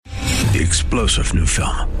The explosive new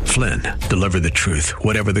film, Flynn, deliver the truth,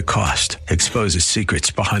 whatever the cost, exposes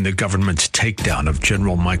secrets behind the government's takedown of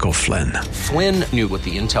General Michael Flynn. Flynn knew what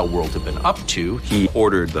the intel world had been up to. He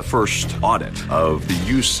ordered the first audit of the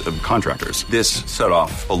use of contractors. This set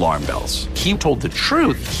off alarm bells. He told the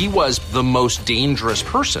truth. He was the most dangerous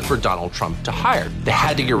person for Donald Trump to hire. They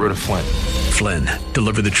had to get rid of Flynn. Flynn,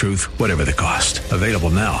 deliver the truth, whatever the cost. Available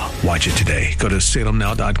now. Watch it today. Go to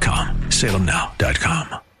salemnow.com.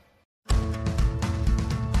 salemnow.com.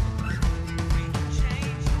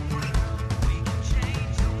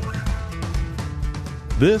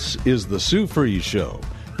 This is the Sue Fries Show,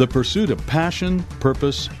 the pursuit of passion,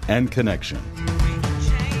 purpose, and connection.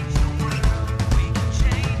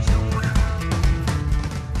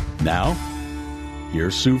 Now,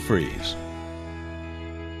 here's Sue Fries.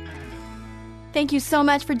 Thank you so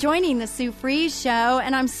much for joining the Sue Fries Show,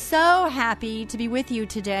 and I'm so happy to be with you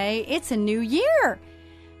today. It's a new year,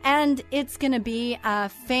 and it's going to be a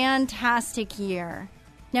fantastic year.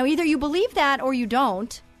 Now, either you believe that or you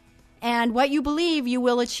don't. And what you believe, you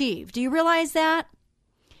will achieve. Do you realize that?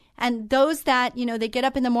 And those that, they get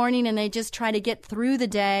up in the morning and they just try to get through the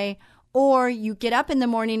day, or you get up in the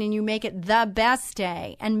morning and you make it the best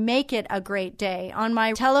day and make it a great day. On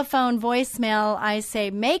my telephone voicemail, I say,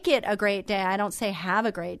 make it a great day. I don't say have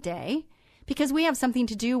a great day, because we have something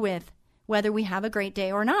to do with whether we have a great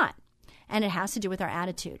day or not. And it has to do with our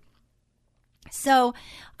attitude. So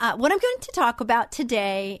what I'm going to talk about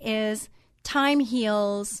today is time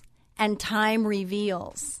heals and time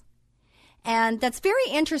reveals. And that's very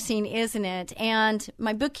interesting, isn't it? And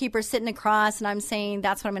my bookkeeper's sitting across, and I'm saying,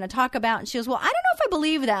 that's what I'm going to talk about. And she goes, well, I don't know if I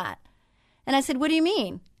believe that. And I said, what do you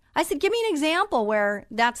mean? I said, give me an example where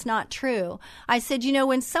that's not true. I said,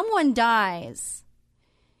 when someone dies,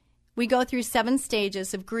 we go through 7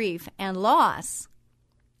 stages of grief and loss.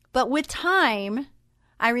 But with time,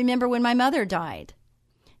 I remember when my mother died,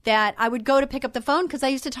 that I would go to pick up the phone, because I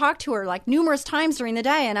used to talk to her like numerous times during the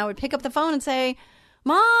day, and I would pick up the phone and say,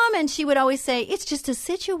 Mom, and she would always say, it's just a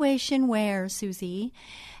situation where, Susie.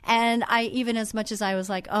 And I, even as much as I was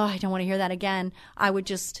like, oh, I don't want to hear that again, I would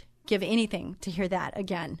just give anything to hear that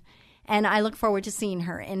again. And I look forward to seeing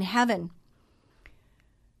her in heaven.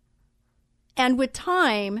 And with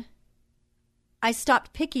time, I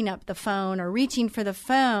stopped picking up the phone or reaching for the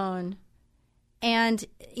phone. And,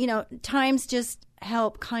 times just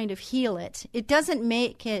help kind of heal it. It doesn't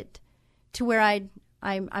make it to where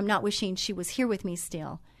I'm not wishing she was here with me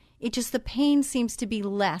still. It just, the pain seems to be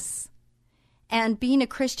less. And being a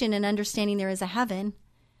Christian and understanding there is a heaven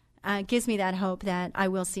gives me that hope that I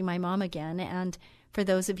will see my mom again. And for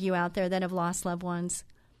those of you out there that have lost loved ones,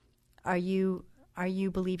 are you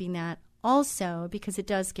believing that also? Because it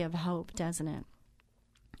does give hope, doesn't it?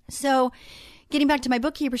 So getting back to my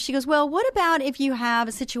bookkeeper, she goes, well, what about if you have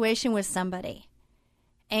a situation with somebody?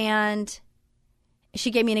 And she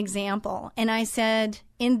gave me an example. And I said,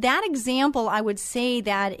 in that example, I would say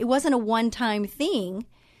that it wasn't a one-time thing.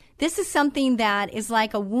 This is something that is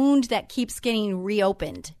like a wound that keeps getting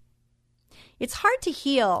reopened. It's hard to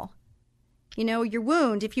heal, your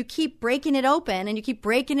wound. If you keep breaking it open and you keep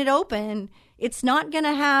breaking it open, it's not going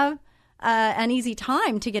to have an easy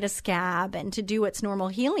time to get a scab and to do its normal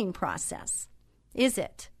healing process, is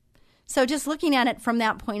it? So just looking at it from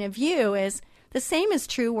that point of view is the same is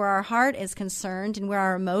true where our heart is concerned and where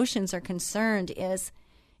our emotions are concerned. Is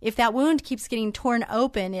if that wound keeps getting torn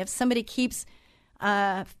open, if somebody keeps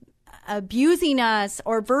abusing us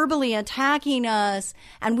or verbally attacking us,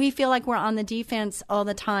 and we feel like we're on the defense all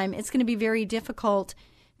the time, it's going to be very difficult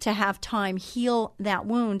to have time heal that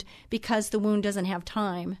wound, because the wound doesn't have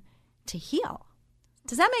time to heal.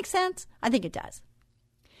 Does that make sense? I think it does.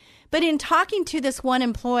 But in talking to this one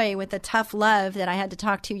employee with a tough love that I had to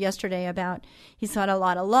talk to yesterday about, he's had a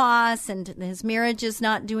lot of loss and his marriage is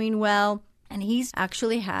not doing well. And he's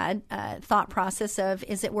actually had a thought process of,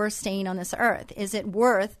 is it worth staying on this earth? Is it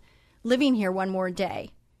worth living here one more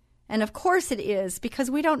day? And of course it is, because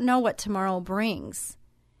we don't know what tomorrow brings.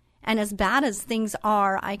 And as bad as things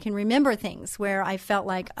are, I can remember things where I felt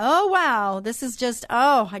like, oh, wow, this is just,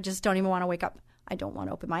 I just don't even want to wake up. I don't want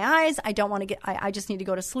to open my eyes. I don't want to I just need to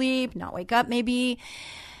go to sleep, not wake up maybe.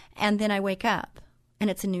 And then I wake up and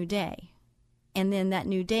it's a new day. And then that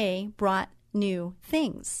new day brought new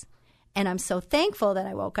things. And I'm so thankful that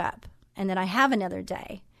I woke up and that I have another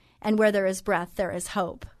day. And where there is breath, there is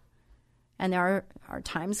hope. And there are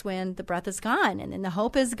times when the breath is gone and then the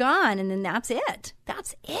hope is gone and then that's it.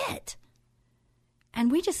 That's it.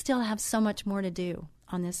 And we just still have so much more to do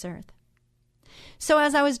on this earth. So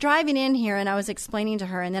as I was driving in here and I was explaining to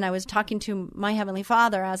her, and then I was talking to my Heavenly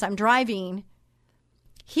Father as I'm driving,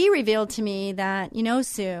 He revealed to me that,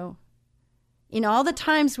 Sue, In all the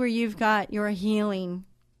times where you've got your healing,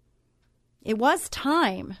 it was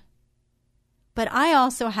time. But I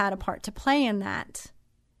also had a part to play in that.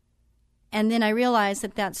 And then I realized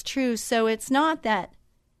that that's true. So it's not that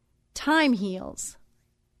time heals,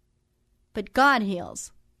 but God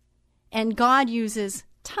heals. And God uses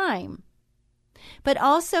time. But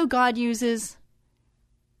also God uses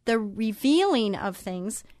the revealing of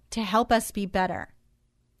things to help us be better.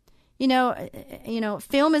 You know,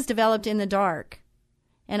 film is developed in the dark.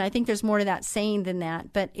 And I think there's more to that saying than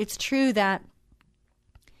that. But it's true that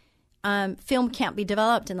film can't be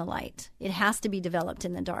developed in the light. It has to be developed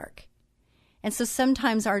in the dark. And so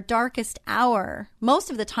sometimes our darkest hour, most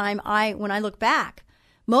of the time when I look back,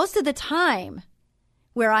 most of the time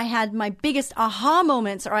where I had my biggest aha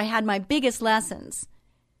moments or I had my biggest lessons,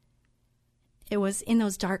 it was in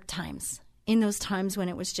those dark times, in those times when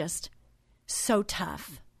it was just so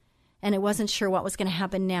tough and I wasn't sure what was going to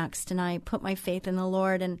happen next. And I put my faith in the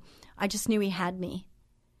Lord and I just knew He had me.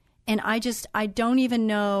 And I don't even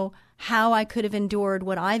know how I could have endured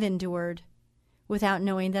what I've endured without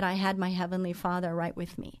knowing that I had my Heavenly Father right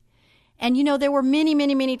with me. And you know, there were many,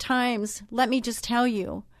 many, many times, let me just tell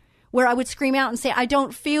you, where I would scream out and say, I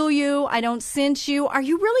don't feel you, I don't sense you. Are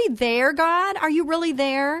you really there, God? Are you really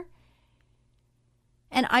there?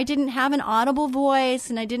 And I didn't have an audible voice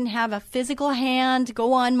and I didn't have a physical hand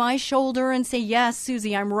go on my shoulder and say, yes,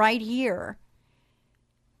 Susie, I'm right here.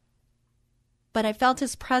 But I felt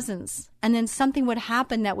His presence, and then something would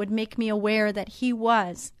happen that would make me aware that He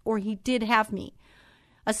was, or He did have me.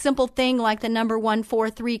 A simple thing like the number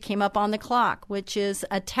 143 came up on the clock, which is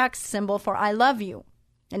a text symbol for I love you.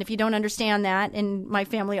 And if you don't understand that, and my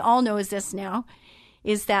family all knows this now,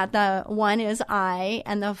 is that the 1 is I,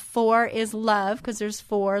 and the 4 is love, because there's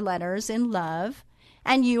 4 letters in love,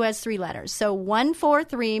 and you has 3 letters. So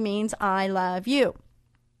 143 means I love you.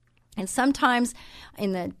 And sometimes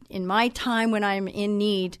in my time when I'm in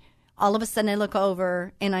need, all of a sudden I look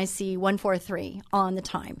over and I see 143 on the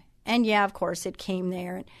time. And yeah, of course, it came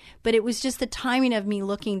there. But it was just the timing of me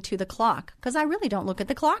looking to the clock, because I really don't look at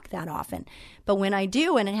the clock that often. But when I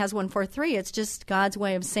do and it has 143, it's just God's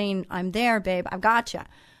way of saying, I'm there, babe. I've got you.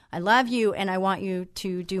 I love you, and I want you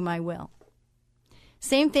to do my will.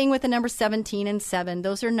 Same thing with the number 17 and 7.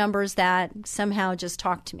 Those are numbers that somehow just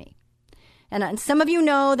talk to me. And some of you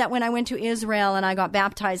know that when I went to Israel and I got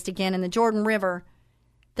baptized again in the Jordan River,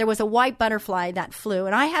 there was a white butterfly that flew.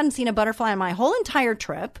 And I hadn't seen a butterfly on my whole entire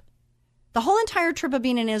trip. The whole entire trip of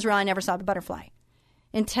being in Israel, I never saw a butterfly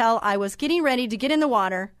until I was getting ready to get in the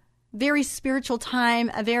water. Very spiritual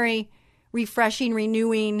time, a very refreshing,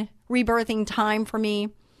 renewing, rebirthing time for me.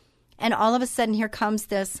 And all of a sudden, here comes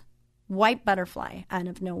this white butterfly out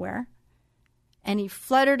of nowhere. And he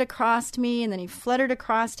fluttered across me, and then he fluttered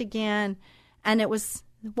across again. And it was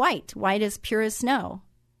white as pure as snow.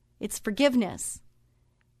 It's forgiveness.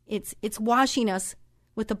 It's washing us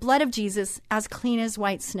with the blood of Jesus as clean as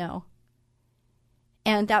white snow.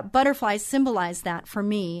 And that butterfly symbolized that for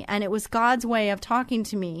me. And it was God's way of talking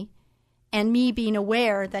to me and me being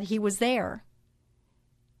aware that He was there.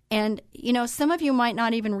 And, you know, some of you might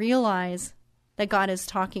not even realize that God is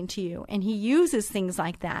talking to you. And He uses things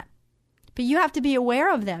like that. But you have to be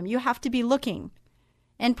aware of them. You have to be looking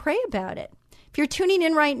and pray about it. If you're tuning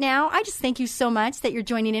in right now, I just thank you so much that you're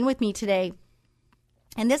joining in with me today.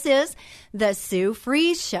 And this is the Sue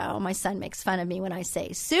Fries Show. My son makes fun of me when I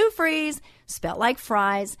say Sue Fries, spelled like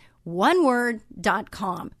fries,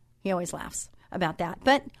 oneword.com. He always laughs about that.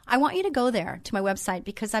 But I want you to go there to my website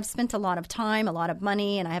because I've spent a lot of time, a lot of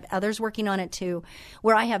money, and I have others working on it too,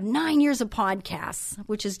 where I have 9 years of podcasts,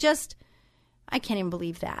 which is just, I can't even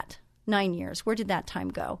believe that. 9 years. Where did that time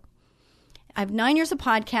go? I have 9 years of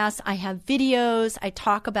podcasts. I have videos. I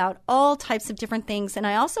talk about all types of different things. And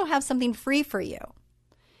I also have something free for you.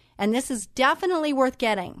 And this is definitely worth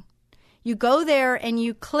getting. You go there and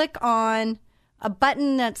you click on a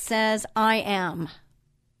button that says, I am.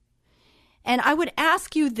 And I would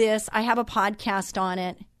ask you this. I have a podcast on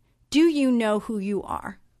it. Do you know who you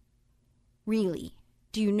are? Really?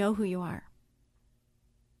 Do you know who you are?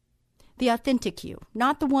 The authentic you,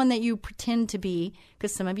 not the one that you pretend to be,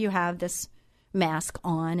 because some of you have this mask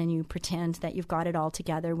on and you pretend that you've got it all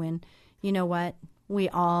together when, you know what, we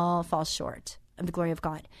all fall short of the glory of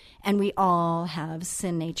God. And we all have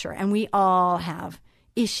sin nature, and we all have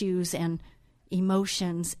issues and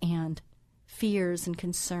emotions and fears and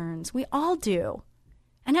concerns. We all do.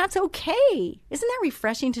 And that's okay. Isn't that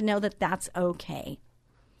refreshing to know that that's okay?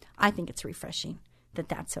 I think it's refreshing that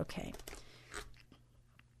that's okay.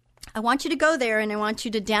 I want you to go there and I want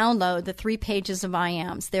you to download the 3 pages of I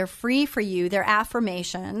Ams. They're free for you. They're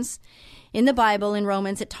affirmations. In the Bible, in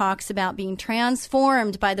Romans, it talks about being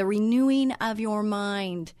transformed by the renewing of your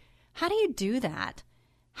mind. How do you do that?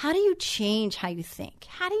 How do you change how you think?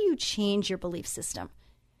 How do you change your belief system?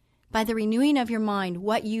 By the renewing of your mind,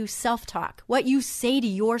 what you self-talk, what you say to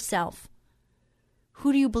yourself.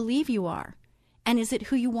 Who do you believe you are? And is it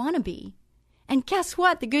who you want to be? And guess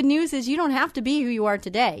what? The good news is you don't have to be who you are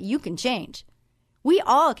today. You can change. We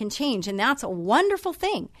all can change, and that's a wonderful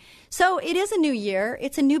thing. So it is a new year.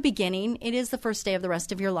 It's a new beginning. It is the first day of the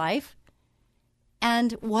rest of your life.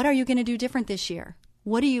 And what are you going to do different this year?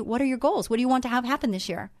 What are your goals? What do you want to have happen this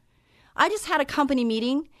year? I just had a company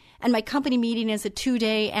meeting, and my company meeting is a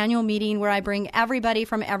 2-day annual meeting where I bring everybody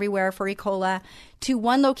from everywhere for Ecola to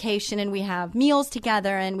one location, and we have meals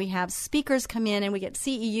together, and we have speakers come in, and we get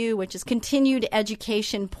CEU, which is continued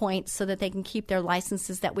education points so that they can keep their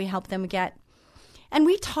licenses that we help them get. And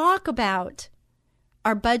we talk about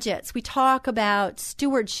our budgets. We talk about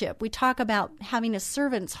stewardship. We talk about having a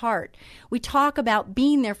servant's heart. We talk about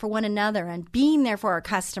being there for one another and being there for our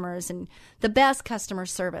customers and the best customer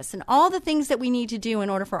service and all the things that we need to do in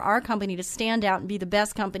order for our company to stand out and be the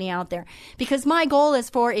best company out there. Because my goal is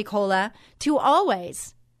for Ecola to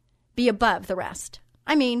always be above the rest.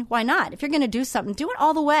 I mean, why not? If you're going to do something, do it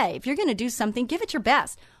all the way. If you're going to do something, give it your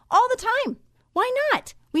best all the time. Why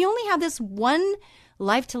not? We only have this one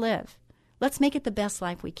life to live. Let's make it the best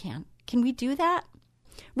life we can. Can we do that?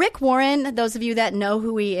 Rick Warren, those of you that know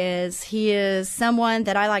who he is someone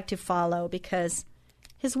that I like to follow because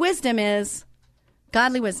his wisdom is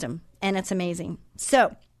godly wisdom, and it's amazing.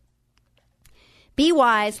 So, be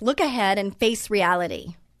wise, look ahead, and face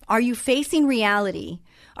reality. Are you facing reality?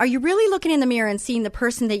 Are you really looking in the mirror and seeing the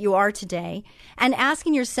person that you are today and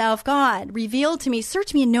asking yourself, God, reveal to me,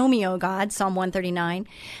 search me and know me, O God, Psalm 139.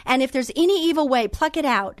 And if there's any evil way, pluck it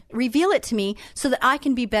out, reveal it to me so that I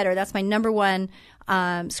can be better. That's my number one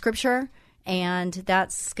scripture. And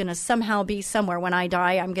that's going to somehow be somewhere. When I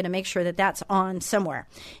die, I'm going to make sure that that's on somewhere.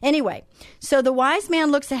 Anyway, so the wise man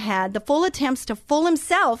looks ahead. The fool attempts to fool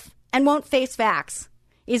himself and won't face facts.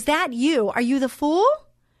 Is that you? Are you the fool?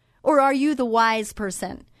 Or are you the wise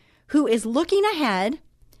person who is looking ahead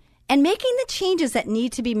and making the changes that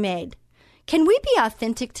need to be made? Can we be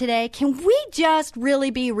authentic today? Can we just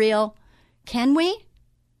really be real? Can we?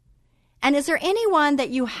 And is there anyone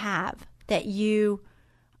that you have that you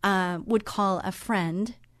would call a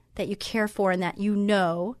friend, that you care for and that you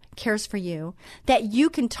know cares for you, that you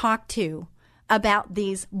can talk to about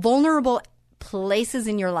these vulnerable places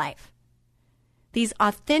in your life? These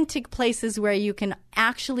authentic places where you can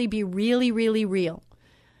actually be really, really real.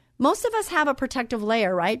 Most of us have a protective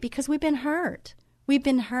layer, right? Because we've been hurt. We've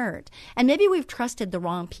been hurt. And maybe we've trusted the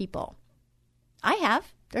wrong people. I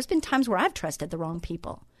have. There's been times where I've trusted the wrong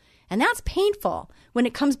people. And that's painful when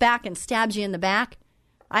it comes back and stabs you in the back.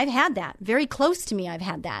 I've had that. Very close to me, I've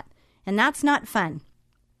had that. And that's not fun.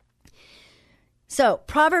 So,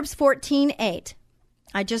 Proverbs 14:8.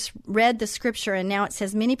 I just read the scripture, and now it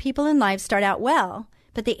says many people in life start out well,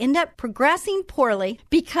 but they end up progressing poorly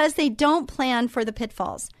because they don't plan for the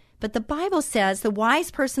pitfalls. But the Bible says the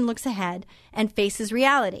wise person looks ahead and faces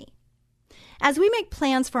reality. As we make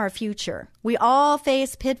plans for our future, we all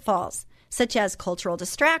face pitfalls, such as cultural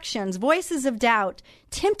distractions, voices of doubt,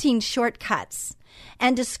 tempting shortcuts,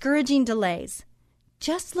 and discouraging delays.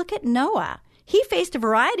 Just look at Noah. He faced a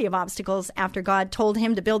variety of obstacles after God told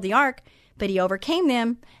him to build the ark, but he overcame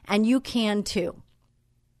them, and you can too.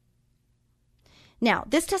 Now,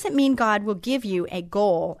 this doesn't mean God will give you a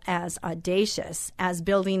goal as audacious as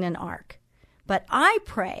building an ark, but I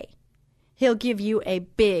pray he'll give you a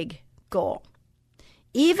big goal,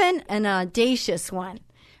 even an audacious one,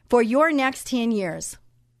 for your next 10 years.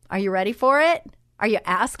 Are you ready for it? Are you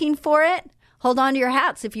asking for it? Hold on to your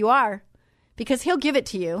hats if you are, because he'll give it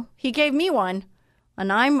to you. He gave me one.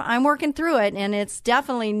 And I'm working through it, and it's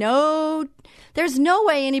definitely there's no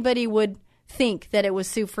way anybody would think that it was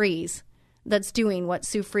Sue Fries that's doing what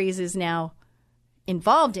Sue Fries is now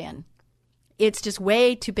involved in. It's just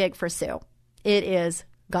way too big for Sue. It is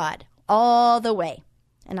God all the way.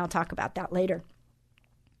 And I'll talk about that later.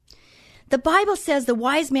 The Bible says the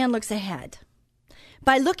wise man looks ahead.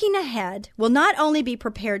 By looking ahead, we'll not only be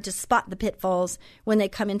prepared to spot the pitfalls when they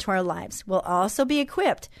come into our lives, we'll also be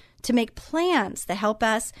equipped to make plans that help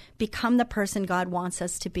us become the person God wants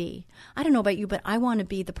us to be. I don't know about you, but I want to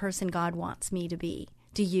be the person God wants me to be.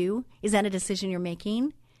 Do you? Is that a decision you're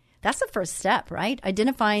making? That's the first step, right?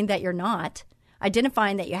 Identifying that you're not.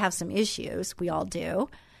 Identifying that you have some issues. We all do.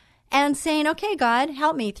 And saying, okay, God,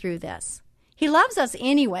 help me through this. He loves us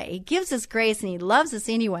anyway. He gives us grace, and he loves us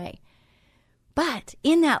anyway. But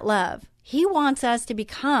in that love, he wants us to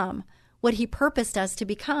become what he purposed us to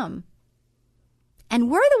become. And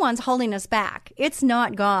we're the ones holding us back. It's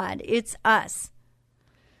not God. It's us.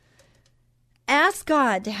 Ask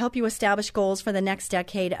God to help you establish goals for the next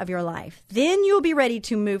decade of your life. Then you'll be ready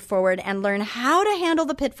to move forward and learn how to handle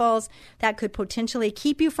the pitfalls that could potentially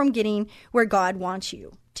keep you from getting where God wants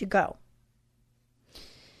you to go.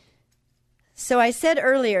 So I said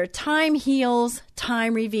earlier, time heals,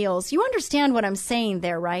 time reveals. You understand what I'm saying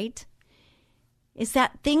there, right? Is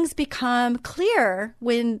that things become clear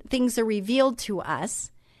when things are revealed to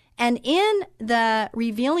us. And in the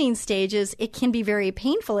revealing stages, it can be very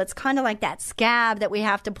painful. It's kind of like that scab that we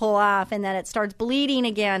have to pull off, and then it starts bleeding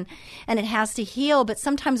again and it has to heal. But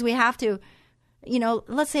sometimes we have to,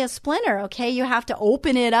 let's say a splinter, okay? You have to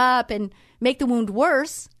open it up and make the wound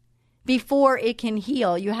worse before it can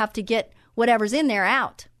heal. You have to get whatever's in there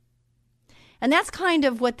out. And that's kind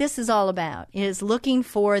of what this is all about, is looking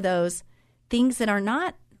for those things that are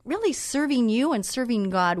not really serving you and serving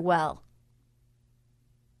God well.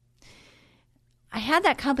 I had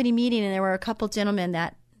that company meeting, and there were a couple gentlemen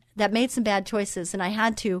that made some bad choices, and I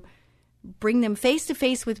had to bring them face to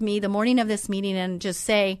face with me the morning of this meeting and just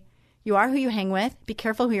say, you are who you hang with. Be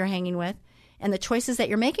careful who you're hanging with. And the choices that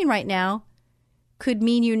you're making right now could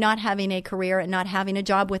mean you not having a career and not having a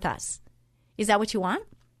job with us. Is that what you want?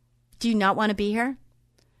 Do you not want to be here?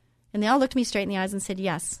 And they all looked me straight in the eyes and said,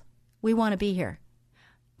 yes, we want to be here.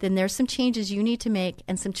 Then there's some changes you need to make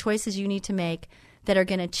and some choices you need to make that are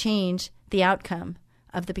going to change the outcome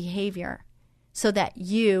of the behavior so that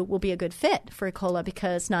you will be a good fit for Ecola,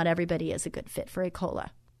 because not everybody is a good fit for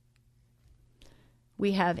Ecola.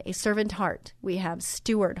 We have a servant heart. We have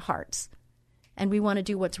steward hearts. And we want to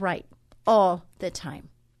do what's right all the time.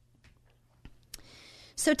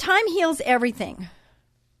 So time heals everything.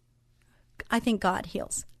 I think God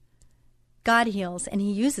heals. God heals, and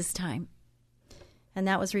he uses time. And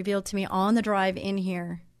that was revealed to me on the drive in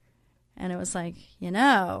here. And it was like, and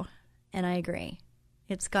I agree.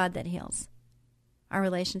 It's God that heals. Our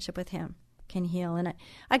relationship with him can heal. And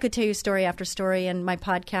I could tell you story after story, and my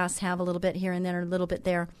podcasts have a little bit here and then or a little bit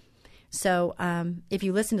there. So if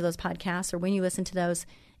you listen to those podcasts, or when you listen to those,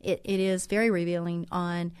 it is very revealing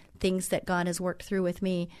on things that God has worked through with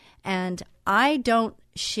me. And I don't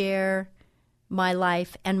share my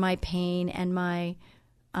life and my pain and my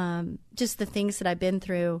just the things that I've been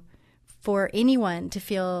through for anyone to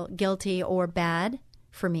feel guilty or bad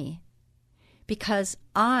for me, because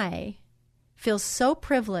I feel so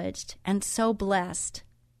privileged and so blessed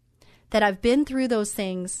that I've been through those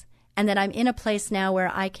things, and that I'm in a place now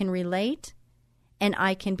where I can relate and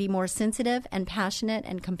I can be more sensitive and passionate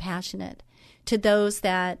and compassionate to those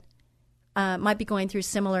that might be going through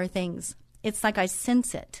similar things. It's like I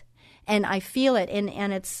sense it and I feel it,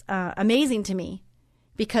 and it's amazing to me,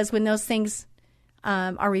 because when those things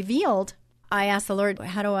are revealed, I asked the Lord,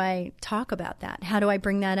 how do I talk about that? How do I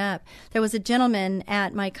bring that up? There was a gentleman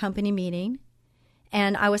at my company meeting,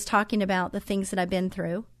 and I was talking about the things that I've been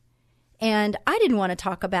through. And I didn't want to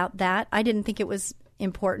talk about that. I didn't think it was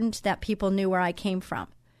important that people knew where I came from.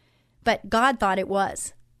 But God thought it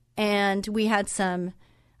was. And we had some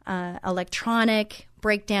electronic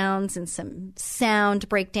breakdowns and some sound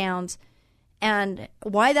breakdowns. And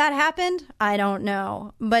why that happened, I don't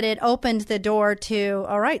know. But it opened the door to,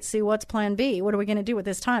 all right, Sue, what's plan B? What are we going to do with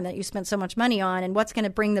this time that you spent so much money on? And what's going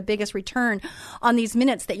to bring the biggest return on these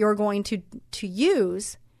minutes that you're going to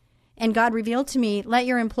use? And God revealed to me, let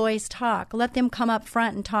your employees talk. Let them come up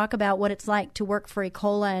front and talk about what it's like to work for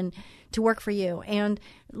Ecola and to work for you. And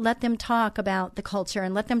let them talk about the culture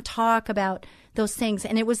and let them talk about those things.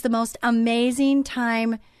 And it was the most amazing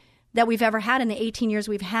time that we've ever had in the 18 years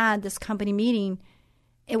we've had this company meeting.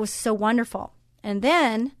 It was so wonderful. And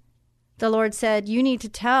then the Lord said, you need to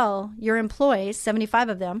tell your employees, 75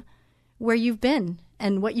 of them, where you've been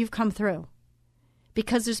and what you've come through.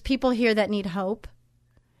 Because there's people here that need hope.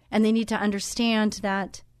 And they need to understand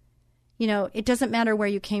that, it doesn't matter where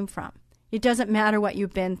you came from. It doesn't matter what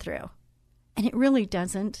you've been through. And it really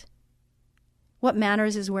doesn't. What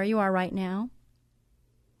matters is where you are right now.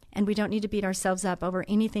 And we don't need to beat ourselves up over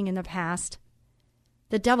anything in the past.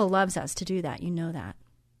 The devil loves us to do that. You know that.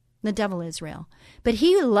 The devil is real. But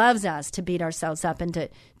he loves us to beat ourselves up and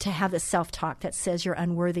to have the self-talk that says you're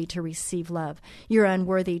unworthy to receive love. You're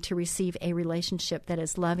unworthy to receive a relationship that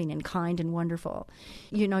is loving and kind and wonderful.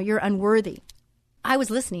 You're unworthy. I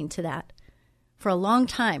was listening to that for a long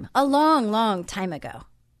time ago.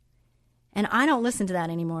 And I don't listen to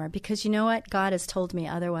that anymore, because you know what? God has told me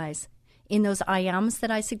otherwise. In those I ams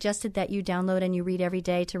that I suggested that you download and you read every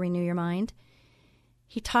day to renew your mind,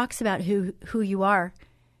 he talks about who you are.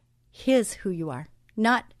 Who you are,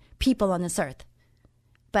 not people on this earth,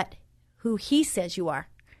 but who he says you are.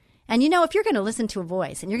 And if you're going to listen to a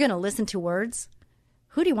voice and you're going to listen to words,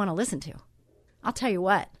 who do you want to listen to? I'll tell you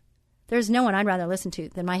what, there's no one I'd rather listen to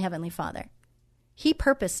than my Heavenly Father. He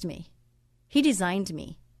purposed me. He designed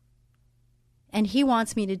me. And He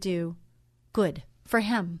wants me to do good for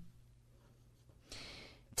Him.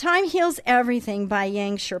 Time Heals Everything by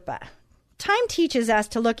Yang Sherpa. Time teaches us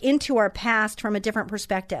to look into our past from a different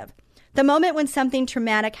perspective. The moment when something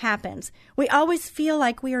traumatic happens, we always feel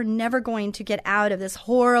like we are never going to get out of this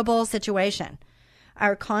horrible situation.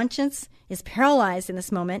 Our conscience is paralyzed in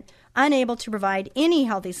this moment, unable to provide any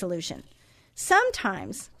healthy solution.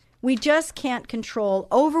 Sometimes we just can't control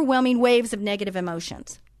overwhelming waves of negative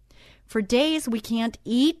emotions. For days, we can't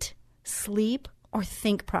eat, sleep, or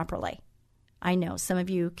think properly. I know some of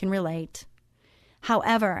you can relate.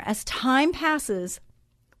 However, as time passes,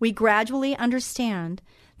 we gradually understand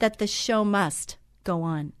that the show must go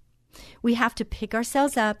on. We have to pick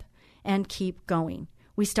ourselves up and keep going.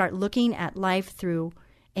 We start looking at life through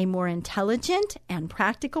a more intelligent and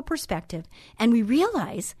practical perspective, and we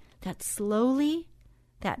realize that slowly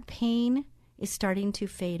that pain is starting to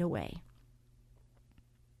fade away.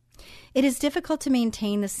 It is difficult to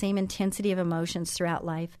maintain the same intensity of emotions throughout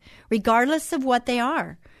life, regardless of what they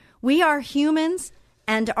are. We are humans,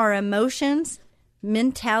 and our emotions,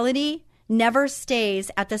 mentality, never stays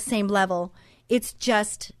at the same level. It's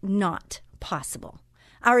just not possible.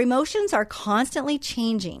 Our emotions are constantly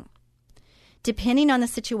changing, depending on the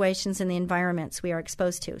situations and the environments we are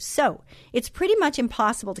exposed to. So it's pretty much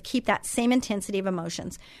impossible to keep that same intensity of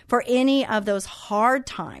emotions for any of those hard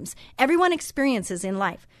times everyone experiences in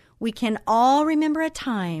life. We can all remember a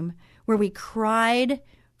time where we cried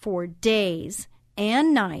for days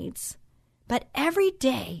and nights, but every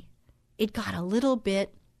day it got a little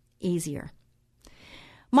bit easier.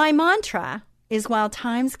 My mantra is, while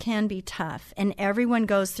times can be tough and everyone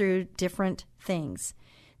goes through different things,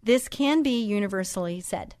 this can be universally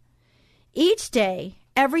said. Each day,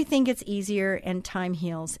 everything gets easier and time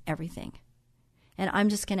heals everything. And I'm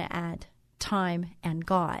just going to add, time and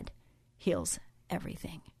God heals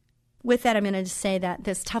everything. With that, I'm going to say that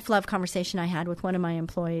this tough love conversation I had with one of my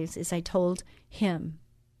employees is I told him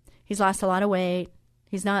he's lost a lot of weight,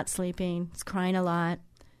 he's not sleeping, he's crying a lot,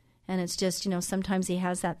 and it's just, sometimes he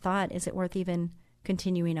has that thought, is it worth even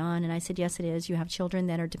continuing on? And I said, yes, it is. You have children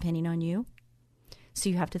that are depending on you. So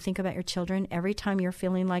you have to think about your children. Every time you're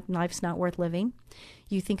feeling like life's not worth living,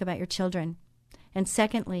 you think about your children. And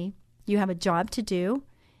secondly, you have a job to do,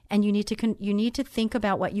 and you need to think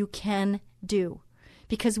about what you can do.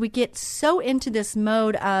 Because we get so into this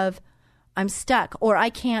mode of, I'm stuck, or I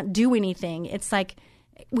can't do anything. It's like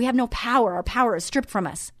we have no power. Our power is stripped from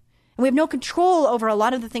us. And we have no control over a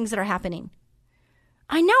lot of the things that are happening.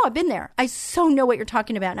 I know, I've been there. I so know what you're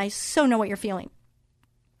talking about, and I so know what you're feeling.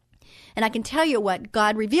 And I can tell you what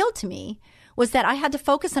God revealed to me was that I had to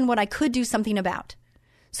focus on what I could do something about.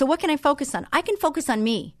 So what can I focus on? I can focus on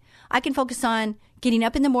me. I can focus on getting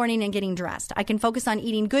up in the morning and getting dressed. I can focus on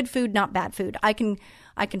eating good food, not bad food. I can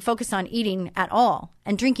focus on eating at all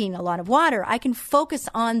and drinking a lot of water. I can focus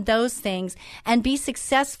on those things and be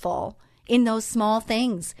successful in those small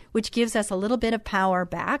things, which gives us a little bit of power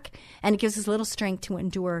back, and it gives us a little strength to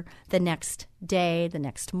endure the next day, the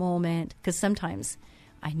next moment, because sometimes,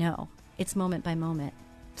 I know, it's moment by moment.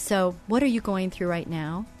 So what are you going through right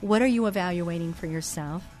now? What are you evaluating for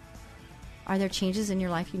yourself? Are there changes in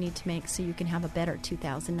your life you need to make so you can have a better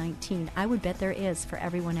 2019? I would bet there is for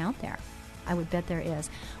everyone out there. I would bet there is.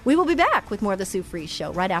 We will be back with more of the Sue Fries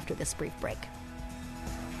Show right after this brief break.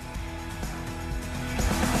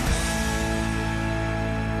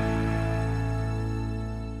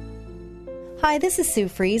 Hi, this is Sue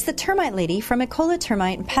Fries, the termite lady from Ecola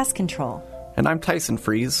Termite and Pest Control. And I'm Tyson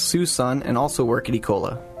Fries, Sue's son, and also work at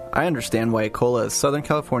Ecola. I understand why Ecola is Southern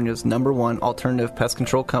California's #1 alternative pest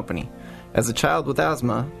control company. As a child with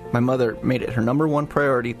asthma, my mother made it her #1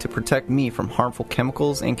 priority to protect me from harmful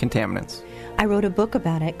chemicals and contaminants. I wrote a book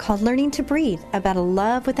about it called Learning to Breathe, about a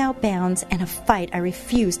love without bounds and a fight I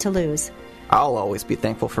refuse to lose. I'll always be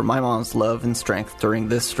thankful for my mom's love and strength during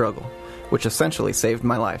this struggle, which essentially saved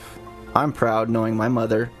my life. I'm proud knowing my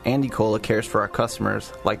mother and Ecola cares for our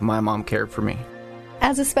customers like my mom cared for me.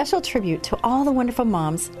 As a special tribute to all the wonderful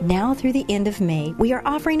moms, now through the end of May, we are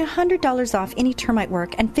offering $100 off any termite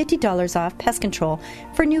work and $50 off pest control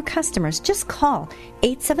for new customers. Just call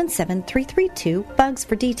 877-332-BUGS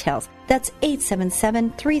for details. That's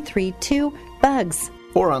 877-332-BUGS.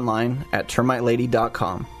 Or online at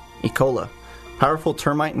termitelady.com. Ecola, powerful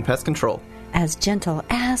termite and pest control. As gentle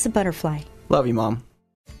as a butterfly. Love you, Mom.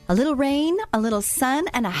 A little rain, a little sun,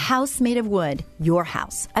 and a house made of wood. Your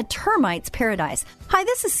house. A termite's paradise. Hi,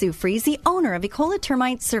 this is Sue Fries, the owner of Ecola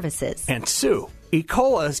Termite Services. And Sue,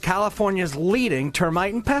 Ecola is California's leading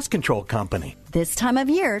termite and pest control company. This time of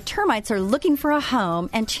year, termites are looking for a home,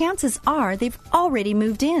 and chances are they've already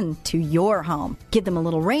moved in to your home. Give them a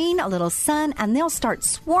little rain, a little sun, and they'll start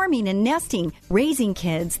swarming and nesting, raising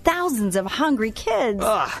kids, thousands of hungry kids.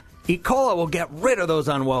 Ecola will get rid of those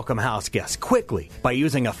unwelcome house guests quickly by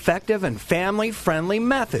using effective and family-friendly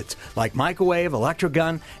methods like microwave,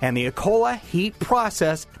 electrogun, and the Ecola heat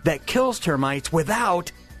process that kills termites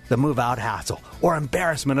without the move-out hassle or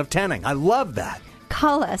embarrassment of tenning. I love that.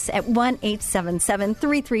 Call us at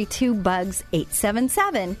 1-877-332-BUGS,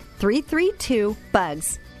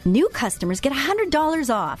 877-332-BUGS. New customers get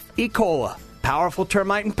 $100 off. Ecola. Powerful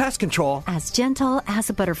termite and pest control. As gentle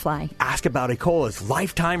as a butterfly. Ask about Ecola's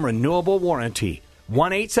lifetime renewable warranty.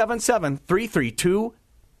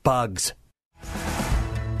 1-877-332-BUGS.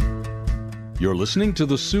 You're listening to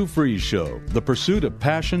The Sue Fries Show, the pursuit of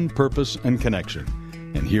passion, purpose, and connection.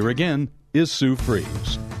 And here again is Sue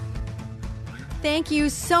Fries. Thank you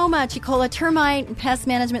so much, Ecola Termite and Pest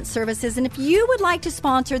Management Services. And if you would like to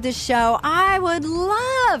sponsor this show, I would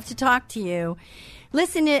love to talk to you.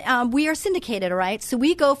 Listen, we are syndicated, all right? So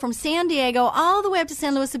we go from San Diego all the way up to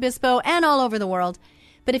San Luis Obispo and all over the world.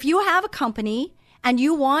 But if you have a company and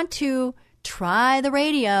you want to try the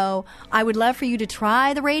radio, I would love for you to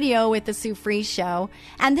try the radio with the Sue Fries Show.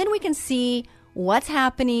 And then we can see what's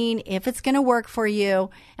happening, if it's going to work for you,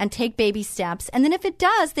 and take baby steps. And then if it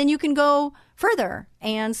does, then you can go further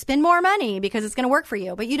and spend more money because it's going to work for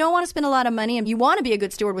you. But you don't want to spend a lot of money, and you want to be a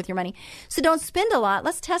good steward with your money. So don't spend a lot.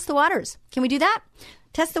 Let's test the waters. Can we do that?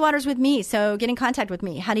 Test the waters with me. So get in contact with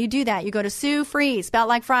me. How do you do that? You go to Sue Fries, spelled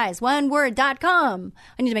like fries, oneword.com.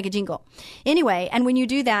 I need to make a jingle. Anyway, and when you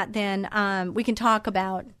do that, then we can talk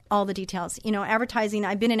about all the details. You know, advertising,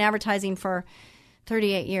 I've been in advertising for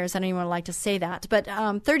 38 years. I don't even like to say that. But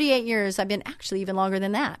 38 years, I've been actually even longer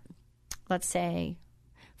than that. Let's say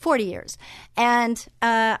 40 years. And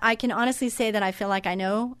I can honestly say that I feel like I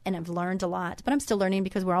know and I've learned a lot. But I'm still learning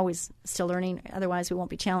because we're always still learning. Otherwise, we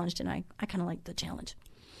won't be challenged. And I kind of like the challenge.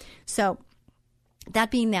 So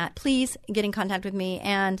that being that, please get in contact with me.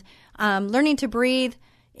 And Learning to Breathe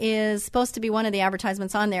is supposed to be one of the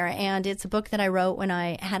advertisements on there. And it's a book that I wrote when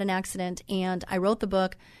I had an accident. And I wrote the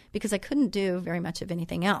book because I couldn't do very much of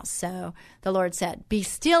anything else. So the Lord said, be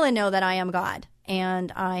still and know that I am God.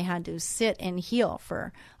 And I had to sit and heal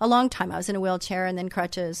for a long time. I was in a wheelchair and then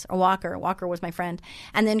crutches, a walker. Walker was my friend.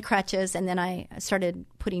 And then crutches. And then I started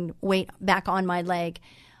putting weight back on my leg.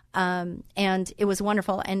 And it was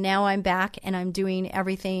wonderful. And now I'm back and I'm doing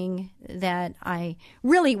everything that I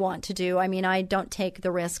really want to do. I mean, I don't take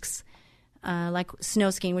the risks like snow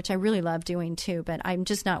skiing, which I really love doing too, but I'm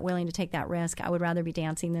just not willing to take that risk. I would rather be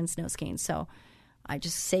dancing than snow skiing. So I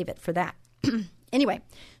just save it for that. Anyway,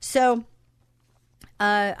 so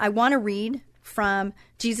I want to read from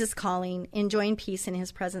Jesus Calling, Enjoying Peace in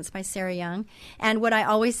His Presence by Sarah Young. And what I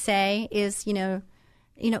always say is, you know,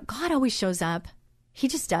 God always shows up. He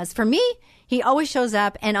just does. For me, he always shows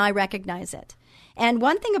up and I recognize it. And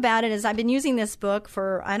one thing about it is I've been using this book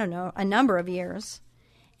for, I don't know, a number of years.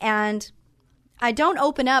 And I don't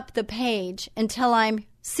open up the page until I'm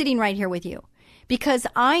sitting right here with you. Because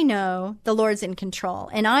I know the Lord's in control.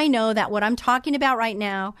 And I know that what I'm talking about right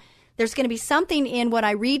now, there's going to be something in what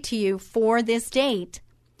I read to you for this date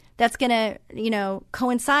that's going to,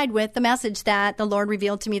 coincide with the message that the Lord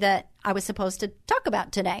revealed to me that I was supposed to talk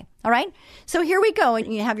about today. All right? So here we go,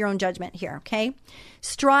 and you have your own judgment here, okay?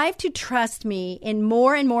 Strive to trust me in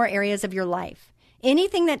more and more areas of your life.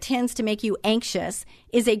 Anything that tends to make you anxious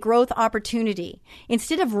is a growth opportunity.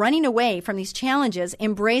 Instead of running away from these challenges,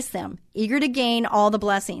 embrace them, eager to gain all the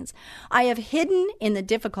blessings I have hidden in the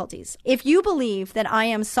difficulties. If you believe that I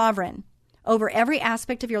am sovereign over every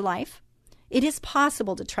aspect of your life, it is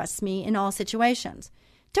possible to trust me in all situations.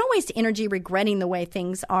 Don't waste energy regretting the way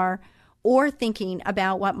things are or thinking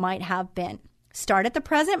about what might have been. Start at the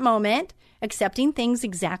present moment, accepting things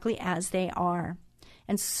exactly as they are,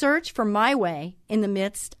 and search for my way in the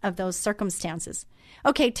midst of those circumstances.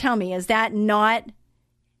 Okay, tell me, is that not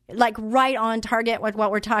like right on target with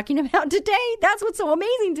what we're talking about today? That's what's so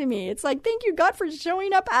amazing to me. It's like, thank you, God, for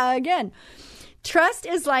showing up again. Trust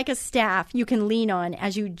is like a staff you can lean on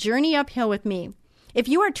as you journey uphill with me. If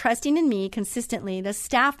you are trusting in me consistently, the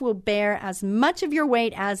staff will bear as much of your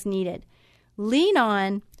weight as needed. Lean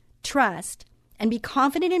on, trust, and be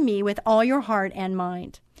confident in me with all your heart and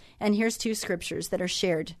mind. And here's 2 scriptures that are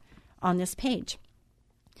shared on this page.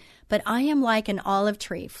 But I am like an olive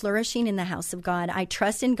tree flourishing in the house of God. I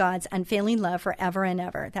trust in God's unfailing love forever and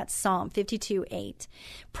ever. That's Psalm 52:8.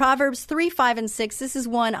 Proverbs 3:5 and 6. This is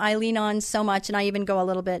one I lean on so much, and I even go a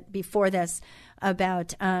little bit before this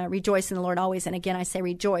about rejoice in the Lord always. And again, I say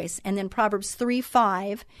rejoice. And then Proverbs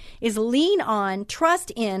 3:5 is lean on, trust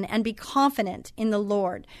in, and be confident in the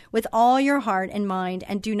Lord with all your heart and mind,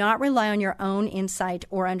 and do not rely on your own insight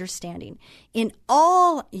or understanding. In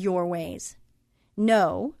all your ways,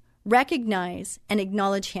 know, recognize, and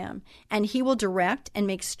acknowledge him, and he will direct and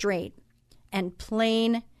make straight and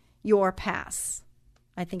plain your paths.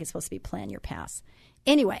 I think it's supposed to be plan your paths.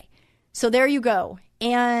 Anyway, so there you go.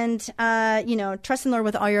 And, trust in the Lord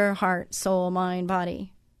with all your heart, soul, mind,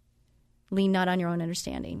 body. Lean not on your own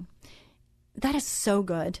understanding. That is so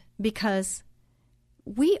good, because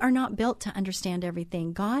we are not built to understand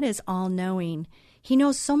everything. God is all-knowing. He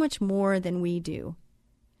knows so much more than we do.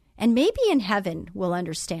 And maybe in heaven we'll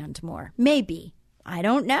understand more. Maybe. I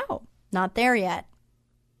don't know. Not there yet.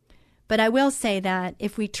 But I will say that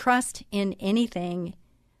if we trust in anything,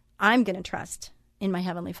 I'm going to trust in my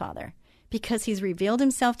Heavenly Father, because he's revealed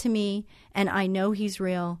himself to me, and I know he's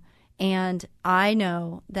real, and I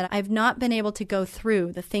know that I've not been able to go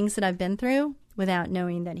through the things that I've been through without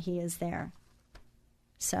knowing that he is there.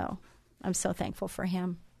 So I'm so thankful for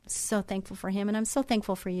him. So thankful for him, and I'm so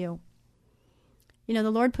thankful for you. You know,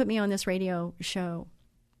 the Lord put me on this radio show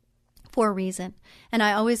for a reason, and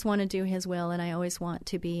I always want to do his will, and I always want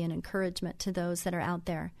to be an encouragement to those that are out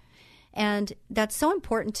there. And that's so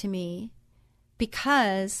important to me,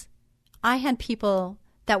 because I had people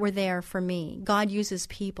that were there for me. God uses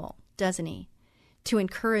people, doesn't he, to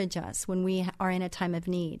encourage us when we are in a time of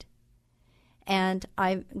need. And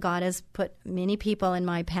God has put many people in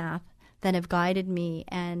my path that have guided me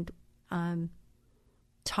and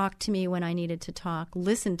talked to me when I needed to talk,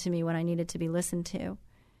 listened to me when I needed to be listened to,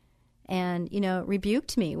 and,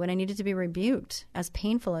 rebuked me when I needed to be rebuked, as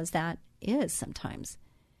painful as that is sometimes.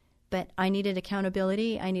 But I needed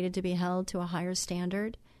accountability. I needed to be held to a higher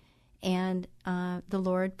standard. And the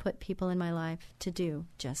Lord put people in my life to do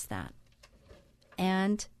just that.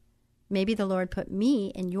 And maybe the Lord put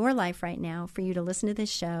me in your life right now for you to listen to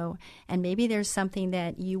this show. And maybe there's something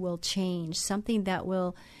that you will change, something that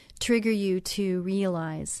will trigger you to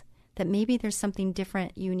realize that maybe there's something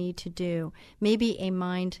different you need to do. Maybe a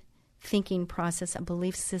mind thinking process, a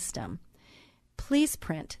belief system. Please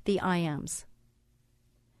print the I Ams.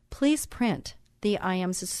 Please print the I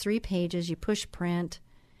Ams. It's 3 pages. You push print.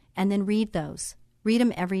 And then read those. Read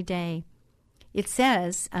them every day. It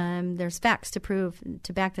says, there's facts to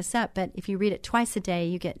back this up, but if you read it twice a day,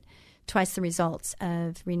 you get twice the results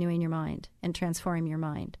of renewing your mind and transforming your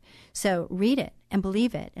mind. So read it and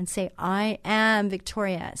believe it and say, I am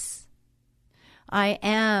victorious. I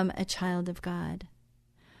am a child of God.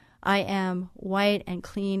 I am white and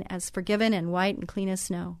clean as forgiven, and white and clean as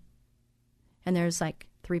snow. And there's like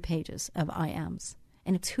 3 pages of I ams.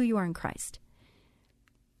 And it's who you are in Christ.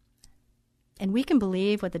 And we can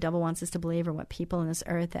believe what the devil wants us to believe, or what people on this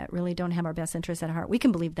earth that really don't have our best interests at heart. We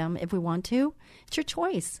can believe them if we want to. It's your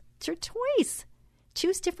choice. It's your choice.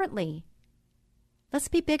 Choose differently. Let's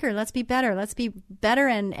be bigger. Let's be better. Let's be better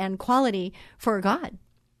and quality for God.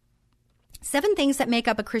 7 things that make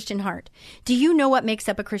up a Christian heart. Do you know what makes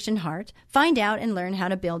up a Christian heart? Find out and learn how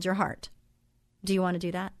to build your heart. Do you want to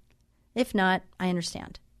do that? If not, I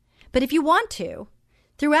understand. But if you want to,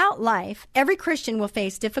 throughout life, every Christian will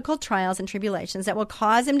face difficult trials and tribulations that will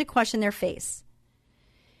cause them to question their faith,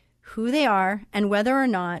 who they are, and whether or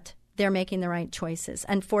not they're making the right choices.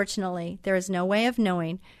 Unfortunately, there is no way of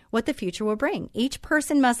knowing what the future will bring. Each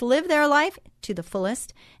person must live their life to the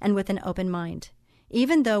fullest and with an open mind.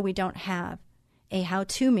 Even though we don't have a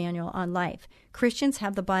how-to manual on life, Christians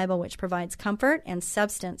have the Bible, which provides comfort and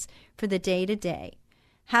substance for the day-to-day.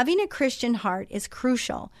 Having a Christian heart is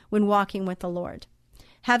crucial when walking with the Lord.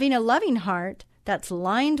 Having a loving heart that's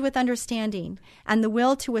lined with understanding and the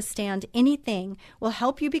will to withstand anything will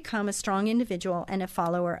help you become a strong individual and a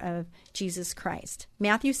follower of Jesus Christ.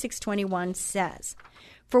 Matthew 6:21 says,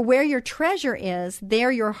 "For where your treasure is,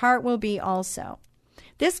 there your heart will be also."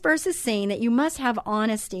 This verse is saying that you must have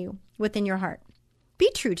honesty within your heart.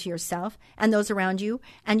 Be true to yourself and those around you,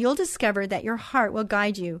 and you'll discover that your heart will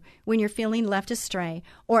guide you when you're feeling left astray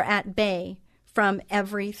or at bay from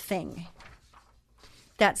everything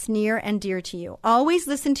that's near and dear to you. Always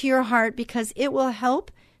listen to your heart, because it will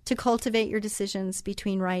help to cultivate your decisions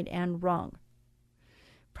between right and wrong.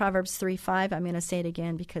 Proverbs 3:5, I'm going to say it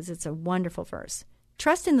again because it's a wonderful verse.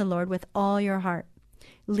 Trust in the Lord with all your heart.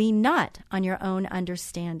 Lean not on your own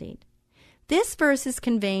understanding. This verse is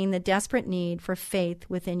conveying the desperate need for faith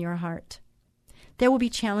within your heart. There will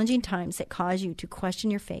be challenging times that cause you to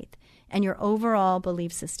question your faith and your overall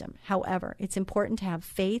belief system. However, it's important to have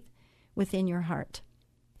faith within your heart.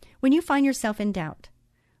 When you find yourself in doubt,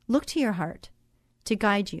 look to your heart to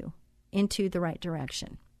guide you into the right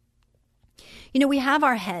direction. We have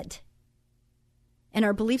our head, and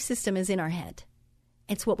our belief system is in our head.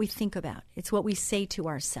 It's what we think about. It's what we say to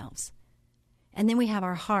ourselves. And then we have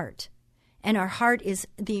our heart. And our heart is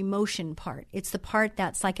the emotion part. It's the part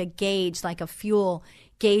that's like a gauge, like a fuel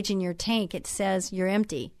gauge in your tank. It says you're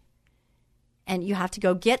empty. And you have to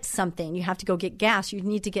go get something. You have to go get gas. You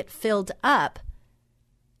need to get filled up.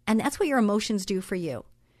 And that's what your emotions do for you.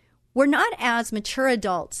 We're not, as mature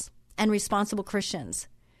adults and responsible Christians,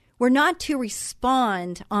 we're not to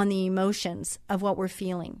respond on the emotions of what we're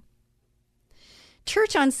feeling.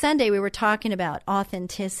 Church on Sunday, we were talking about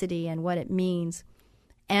authenticity and what it means.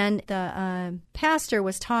 And the pastor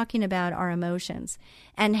was talking about our emotions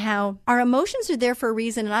and how our emotions are there for a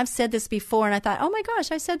reason. And I've said this before, and I thought, oh my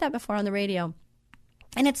gosh, I said that before on the radio.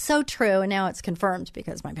 And it's so true, and now it's confirmed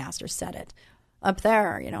because my pastor said it up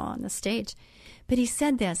there, on the stage. But he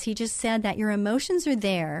said this. He just said that your emotions are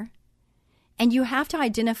there, and you have to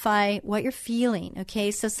identify what you're feeling, okay?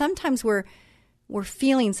 So sometimes we're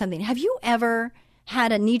feeling something. Have you ever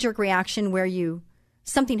had a knee-jerk reaction where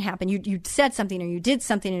something happened, you said something or you did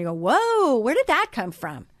something, and you go, whoa, where did that come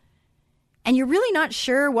from? And you're really not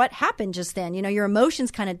sure what happened just then. Your emotions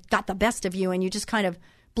kind of got the best of you, and you just kind of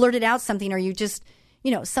blurted out something, or you just,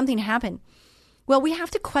 something happened. Well, we have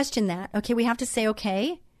to question that, okay? We have to say,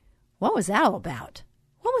 okay, what was that all about?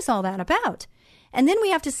 What was all that about? And then we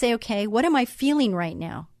have to say, okay, what am I feeling right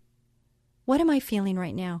now? What am I feeling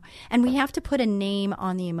right now? And we have to put a name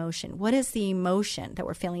on the emotion. What is the emotion that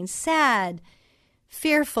we're feeling? Sad,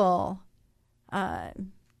 fearful,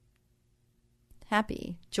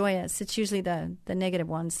 happy, joyous. It's usually the negative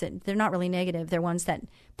ones. They're not really negative. They're ones that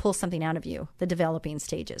pull something out of you, the developing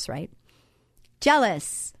stages, right?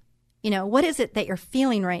 Jealous. What is it that you're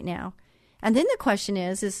feeling right now? And then the question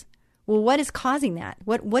is, well, what is causing that?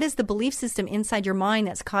 What is the belief system inside your mind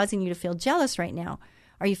that's causing you to feel jealous right now?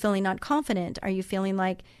 Are you feeling not confident? Are you feeling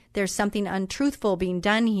like there's something untruthful being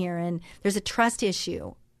done here and there's a trust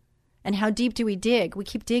issue? And how deep do we dig? We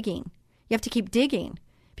keep digging. You have to keep digging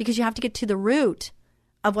because you have to get to the root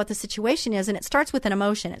of what the situation is. And it starts with an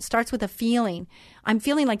emotion. It starts with a feeling. I'm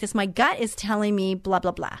feeling like this. My gut is telling me blah,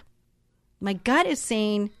 blah, blah. My gut is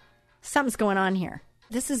saying something's going on here.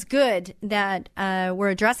 This is good that we're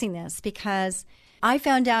addressing this because I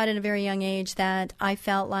found out at a very young age that I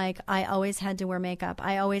felt like I always had to wear makeup.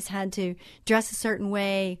 I always had to dress a certain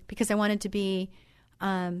way because I wanted to be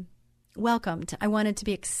welcomed. I wanted to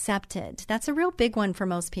be accepted. That's a real big one for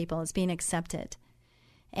most people, is being accepted.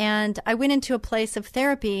 And I went into a place of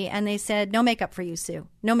therapy and they said, no makeup for you, Sue.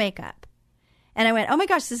 No makeup. And I went, oh my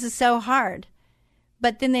gosh, this is so hard.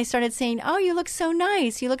 But then they started saying, oh, you look so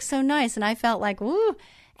nice. You look so nice. And I felt like, woo.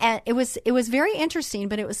 And it was very interesting,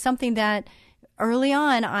 but it was something that early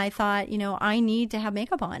on I thought, I need to have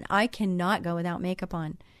makeup on. I cannot go without makeup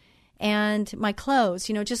on. And my clothes,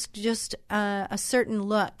 just a certain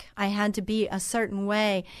look. I had to be a certain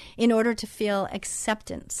way in order to feel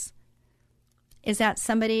acceptance. Is that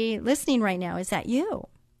somebody listening right now? Is that you?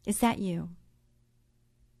 Is that you?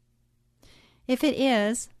 If it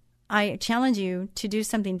is, I challenge you to do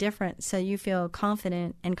something different so you feel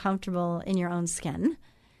confident and comfortable in your own skin,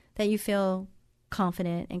 that you feel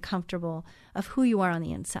confident and comfortable of who you are on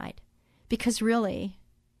the inside. Because really,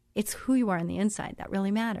 it's who you are on the inside that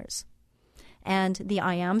really matters. And the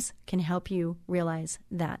I Ams can help you realize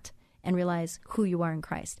that and realize who you are in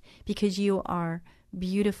Christ, because you are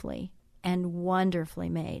beautifully and wonderfully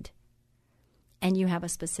made. And you have a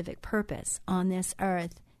specific purpose on this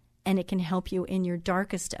earth, and it can help you in your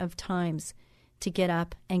darkest of times to get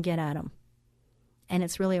up and get at them. And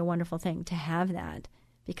it's really a wonderful thing to have that,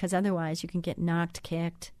 because otherwise you can get knocked,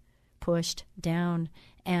 kicked, pushed down.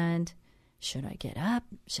 And should I get up?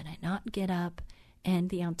 Should I not get up?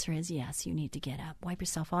 And the answer is yes, you need to get up, wipe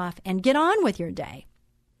yourself off, and get on with your day.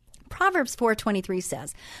 Proverbs 4:23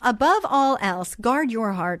 says, above all else, guard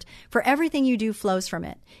your heart, for everything you do flows from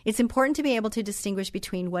it. It's important to be able to distinguish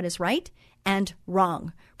between what is right and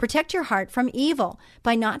wrong. Protect your heart from evil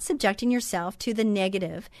by not subjecting yourself to the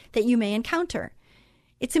negative that you may encounter.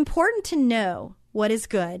 It's important to know what is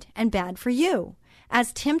good and bad for you.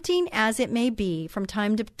 As tempting as it may be from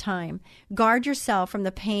time to time, guard yourself from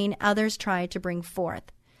the pain others try to bring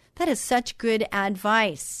forth. That is such good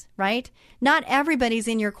advice, right? Not everybody's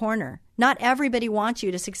in your corner. Not everybody wants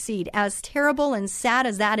you to succeed. As terrible and sad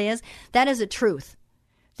as that is a truth.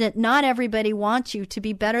 That not everybody wants you to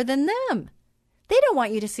be better than them. They don't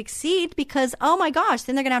want you to succeed because, oh my gosh,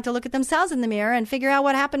 then they're going to have to look at themselves in the mirror and figure out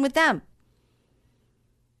what happened with them.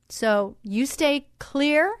 So you stay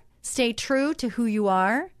clear, stay true to who you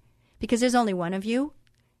are, because there's only one of you,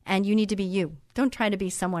 and you need to be you. Don't try to be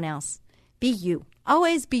someone else. Be you.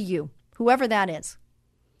 Always be you, whoever that is.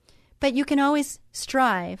 But you can always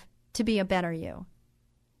strive to be a better you.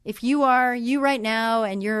 If you are you right now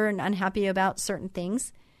and you're unhappy about certain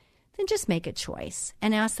things, then just make a choice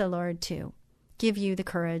and ask the Lord to give you the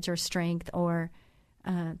courage or strength or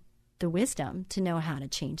the wisdom to know how to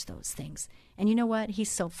change those things. And you know what? He's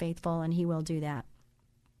so faithful, and he will do that.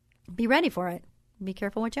 Be ready for it. Be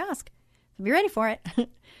careful what you ask. Be ready for it.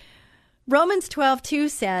 Romans 12:2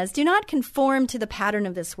 says, "Do not conform to the pattern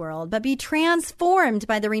of this world, but be transformed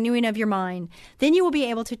by the renewing of your mind. Then you will be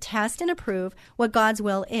able to test and approve what God's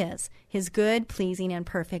will is, his good, pleasing, and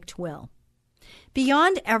perfect will."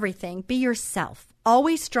 Beyond everything, be yourself.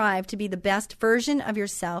 Always strive to be the best version of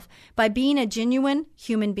yourself by being a genuine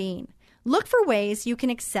human being. Look for ways you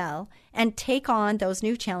can excel and take on those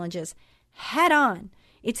new challenges head on.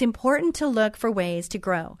 It's important to look for ways to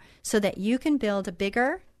grow so that you can build a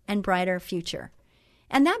bigger and brighter future.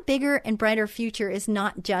 And that bigger and brighter future is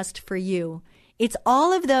not just for you. It's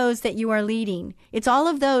all of those that you are leading. It's all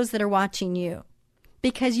of those that are watching you,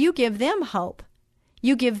 because you give them hope.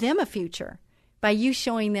 You give them a future by you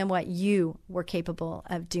showing them what you were capable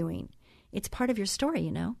of doing. It's part of your story,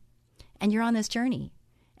 you know, and you're on this journey,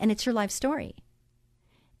 and it's your life story.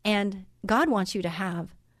 And God wants you to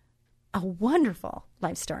have a wonderful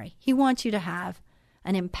life story. He wants you to have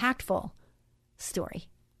an impactful story.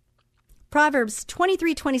 Proverbs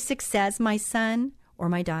 23:26 says, "My son or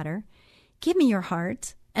my daughter, give me your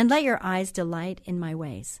heart and let your eyes delight in my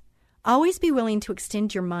ways. Always be willing to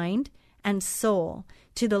extend your mind and soul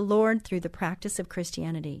to the Lord through the practice of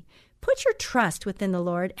Christianity. Put your trust within the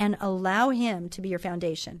Lord and allow him to be your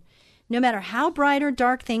foundation. No matter how bright or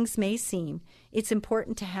dark things may seem, it's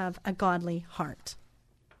important to have a godly heart."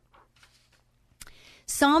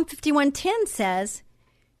 Psalm 51:10 says,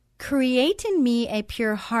 "Create in me a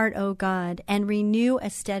pure heart, O God, and renew a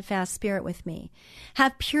steadfast spirit with me.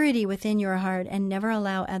 Have purity within your heart and never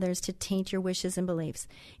allow others to taint your wishes and beliefs."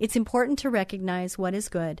 It's important to recognize what is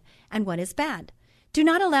good and what is bad. Do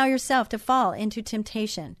not allow yourself to fall into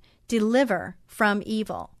temptation. Deliver from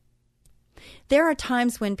evil. There are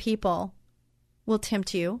times when people will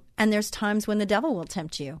tempt you, and there's times when the devil will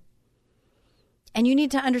tempt you. And you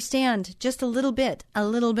need to understand just a little bit.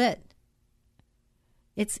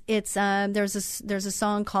 There's a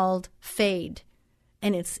song called Fade,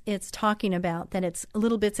 and it's talking about that it's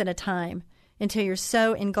little bits at a time until you're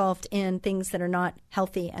so engulfed in things that are not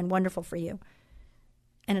healthy and wonderful for you.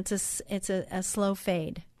 And it's a slow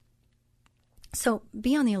fade. So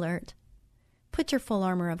be on the alert. Put your full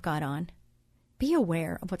armor of God on. Be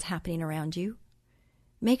aware of what's happening around you.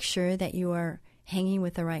 Make sure that you are hanging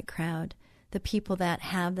with the right crowd, the people that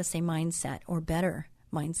have the same mindset or better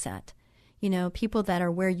mindset. You know, people that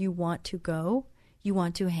are where you want to go, you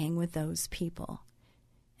want to hang with those people.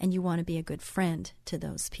 And you want to be a good friend to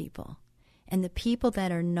those people. And the people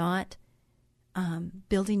that are not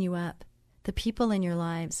building you up, the people in your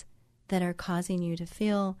lives that are causing you to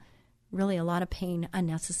feel really a lot of pain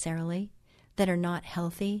unnecessarily, that are not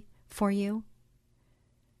healthy for you.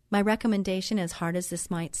 My recommendation, as hard as this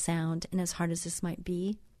might sound and as hard as this might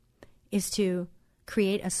be, is to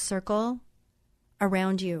create a circle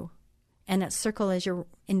around you. And that circle is your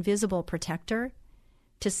invisible protector,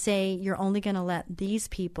 to say you're only going to let these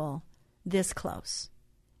people this close.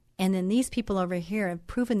 And then these people over here have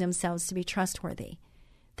proven themselves to be trustworthy.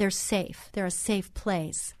 They're safe. They're a safe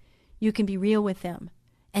place. You can be real with them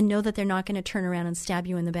and know that they're not going to turn around and stab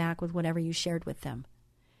you in the back with whatever you shared with them.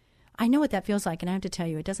 I know what that feels like, and I have to tell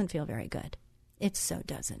you, it doesn't feel very good. It so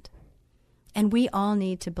doesn't. And we all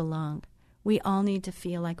need to belong. We all need to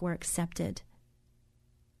feel like we're accepted.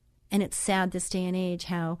 And it's sad this day and age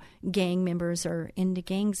how gang members are into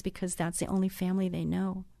gangs because that's the only family they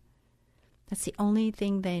know. That's the only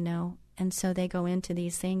thing they know. And so they go into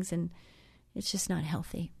these things, and it's just not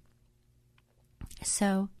healthy.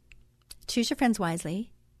 So choose your friends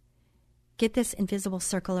wisely. Get this invisible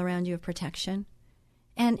circle around you of protection.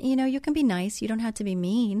 And, you know, you can be nice. You don't have to be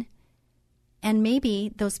mean. And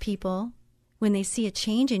maybe those people, when they see a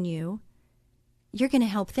change in you, you're going to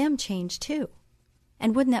help them change too.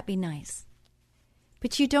 And wouldn't that be nice?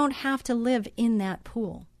 But you don't have to live in that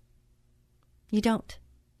pool. You don't.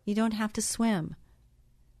 You don't have to swim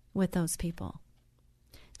with those people.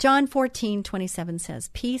 John 14:27 says,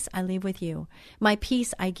 "Peace I leave with you. My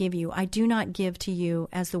peace I give you. I do not give to you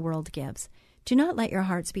as the world gives. Do not let your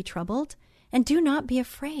hearts be troubled, and do not be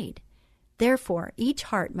afraid. Therefore, each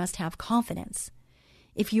heart must have confidence.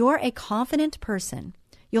 If you're a confident person,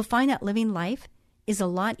 you'll find that living life is a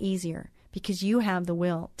lot easier because you have the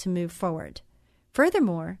will to move forward.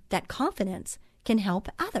 Furthermore, that confidence can help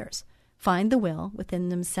others find the will within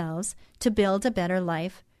themselves to build a better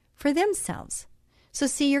life for themselves. So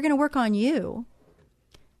see, you're going to work on you.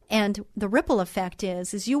 And the ripple effect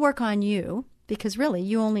is you work on you because really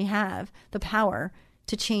you only have the power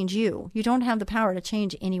to change you. You don't have the power to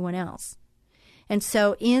change anyone else. And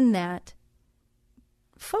so in that,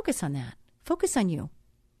 focus on that. Focus on you.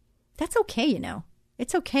 That's okay, you know.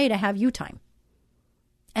 It's okay to have you time.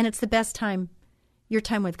 And it's the best time. Your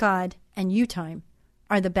time with God and you time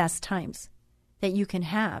are the best times that you can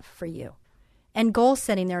have for you. And goal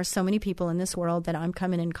setting, there are so many people in this world that I'm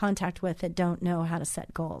coming in contact with that don't know how to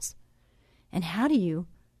set goals. And how do you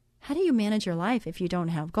manage your life if you don't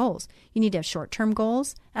have goals? You need to have short-term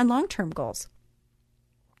goals and long-term goals.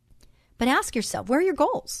 But ask yourself, where are your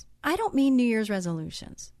goals? I don't mean New Year's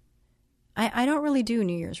resolutions. I don't really do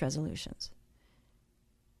New Year's resolutions.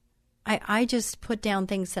 I just put down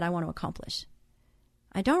things that I want to accomplish.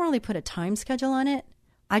 I don't really put a time schedule on it.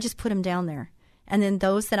 I just put them down there. And then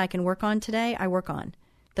those that I can work on today, I work on.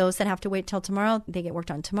 Those that have to wait till tomorrow, they get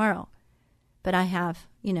worked on tomorrow. But I have,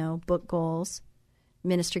 book goals,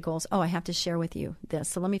 ministry goals. Oh, I have to share with you this.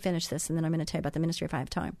 So let me finish this, and then I'm going to tell you about the ministry if I have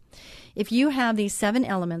time. If you have these 7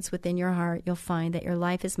 elements within your heart, you'll find that your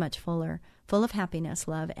life is much fuller, full of happiness,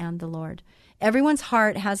 love, and the Lord. Everyone's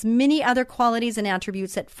heart has many other qualities and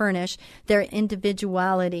attributes that furnish their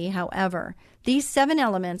individuality. However, these 7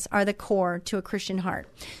 elements are the core to a Christian heart.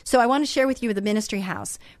 So I want to share with you the ministry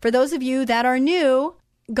house. For those of you that are new,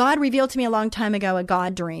 God revealed to me a long time ago a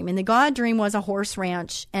God dream. And the God dream was a horse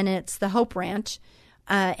ranch, and it's the Hope Ranch.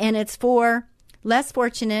 And it's for less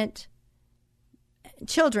fortunate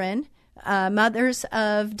children, mothers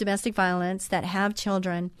of domestic violence that have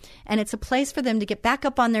children. And it's a place for them to get back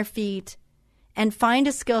up on their feet and find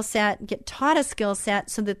a skill set, get taught a skill set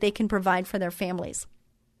so that they can provide for their families.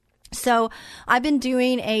 So I've been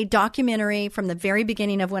doing a documentary from the very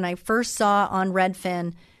beginning of when I first saw on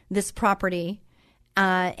Redfin this property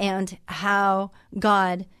and how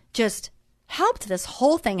God just helped this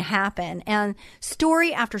whole thing happen. And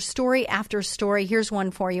story after story after story, here's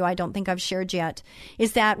one for you I don't think I've shared yet,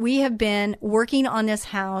 is that we have been working on this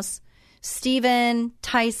house, Stephen,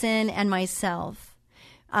 Tyson, and myself,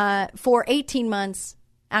 for 18 months,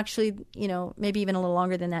 actually, maybe even a little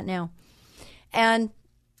longer than that now. And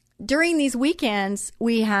during these weekends,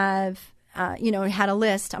 we have, had a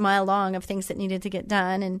list a mile long of things that needed to get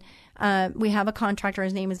done. And we have a contractor,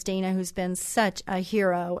 his name is Dana, who's been such a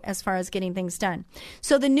hero as far as getting things done.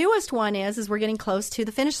 So the newest one is we're getting close to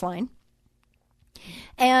the finish line.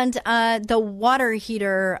 And the water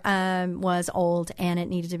heater was old and it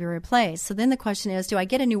needed to be replaced. So then the question is, do I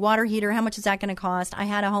get a new water heater? How much is that going to cost? I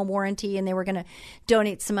had a home warranty and they were going to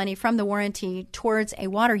donate some money from the warranty towards a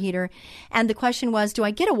water heater. And the question was, do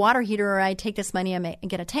I get a water heater or I take this money and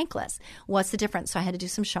get a tankless? What's the difference? So I had to do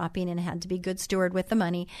some shopping and had to be good steward with the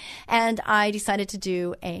money. And I decided to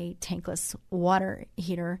do a tankless water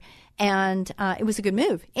heater. And it was a good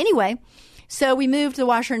move. Anyway, so we moved the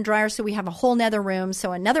washer and dryer, so we have a whole nother room,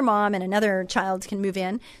 so another mom and another child can move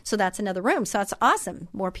in. So that's another room. So that's awesome.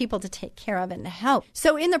 More people to take care of and to help.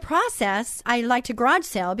 So in the process, I like to garage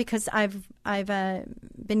sale because I've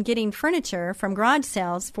been getting furniture from garage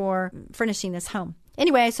sales for furnishing this home.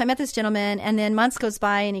 Anyway, so I met this gentleman, and then months goes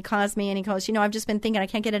by, and he calls me, and he goes, I've just been thinking, I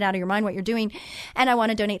can't get it out of your mind what you're doing, and I want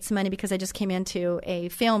to donate some money because I just came into a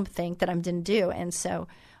film thing that I didn't do, and so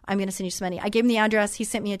I'm going to send you some money. I gave him the address. He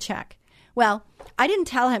sent me a check. Well, I didn't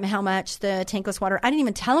tell him how much the tankless water, I didn't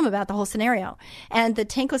even tell him about the whole scenario. And the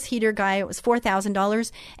tankless heater guy, it was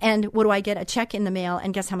 $4,000. And what do I get? A check in the mail.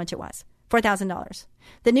 And guess how much it was? $4,000.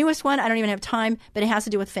 The newest one, I don't even have time, but it has to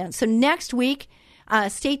do with fence. So next week,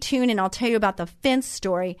 stay tuned and I'll tell you about the fence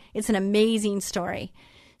story. It's an amazing story.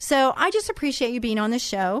 So I just appreciate you being on the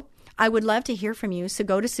show. I would love to hear from you. So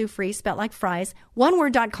go to Sue Fries, spelled like fries,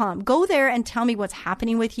 oneword.com. Go there and tell me what's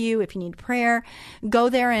happening with you. If you need prayer, go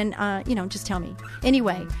there and, just tell me.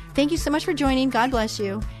 Anyway, thank you so much for joining. God bless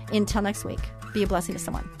you. Until next week, be a blessing to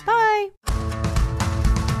someone. Bye.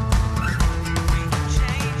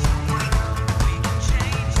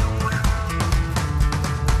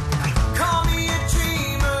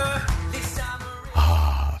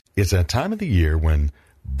 It's that time of the year when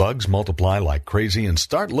bugs multiply like crazy and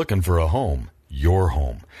start looking for a home, your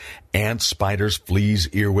home. Ants, spiders, fleas,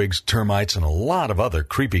 earwigs, termites, and a lot of other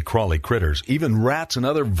creepy crawly critters, even rats and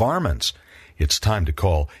other varmints. It's time to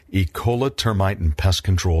call Ecola Termite and Pest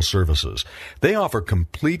Control Services. They offer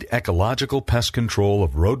complete ecological pest control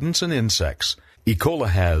of rodents and insects. Ecola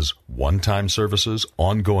has one-time services,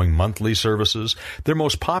 ongoing monthly services, their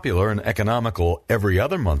most popular and economical every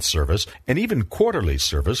other month service, and even quarterly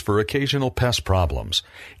service for occasional pest problems.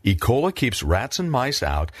 Ecola keeps rats and mice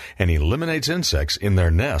out and eliminates insects in their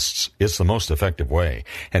nests. It's the most effective way,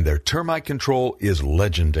 and their termite control is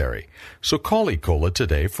legendary. So call Ecola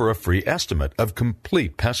today for a free estimate of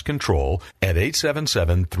complete pest control at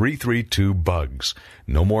 877-332-BUGS.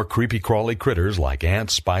 No more creepy crawly critters like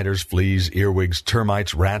ants, spiders, fleas, earwigs,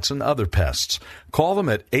 termites, rats, and other pests. Call them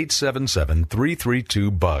at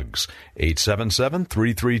 877-332-BUGS.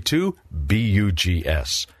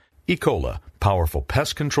 877-332-BUGS. Ecola, powerful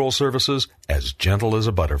pest control services as gentle as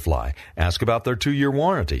a butterfly. Ask about their 2-year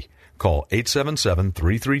warranty. Call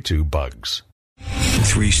 877-332-BUGS.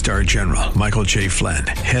 3-star General Michael J. Flynn,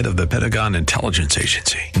 head of the Pentagon Intelligence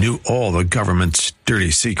Agency, knew all the government's dirty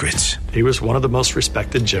secrets. He was one of the most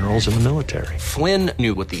respected generals in the military. Flynn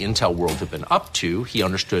knew what the intel world had been up to. He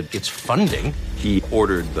understood its funding. He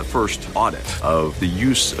ordered the first audit of the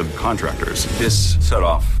use of contractors. This set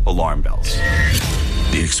off alarm bells.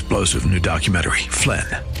 The explosive new documentary, Flynn,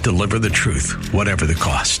 Deliver the Truth, Whatever the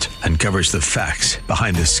Cost, uncovers the facts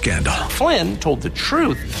behind this scandal. Flynn told the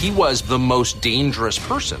truth. He was the most dangerous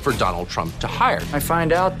person for Donald Trump to hire. I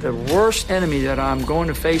find out the worst enemy that I'm going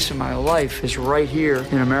to face in my life is right here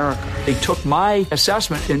in America. They took my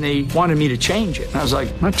assessment and they wanted me to change it. And I was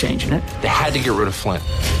like, I'm not changing it. They had to get rid of Flynn.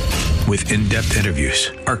 With in-depth interviews,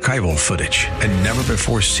 archival footage, and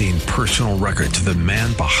never-before-seen personal records of the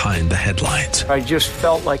man behind the headlines. I just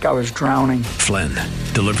felt like I was drowning. Flynn,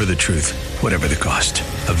 Deliver the Truth, Whatever the Cost.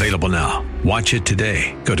 Available now. Watch it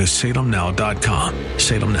today. Go to salemnow.com.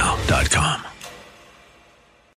 salemnow.com.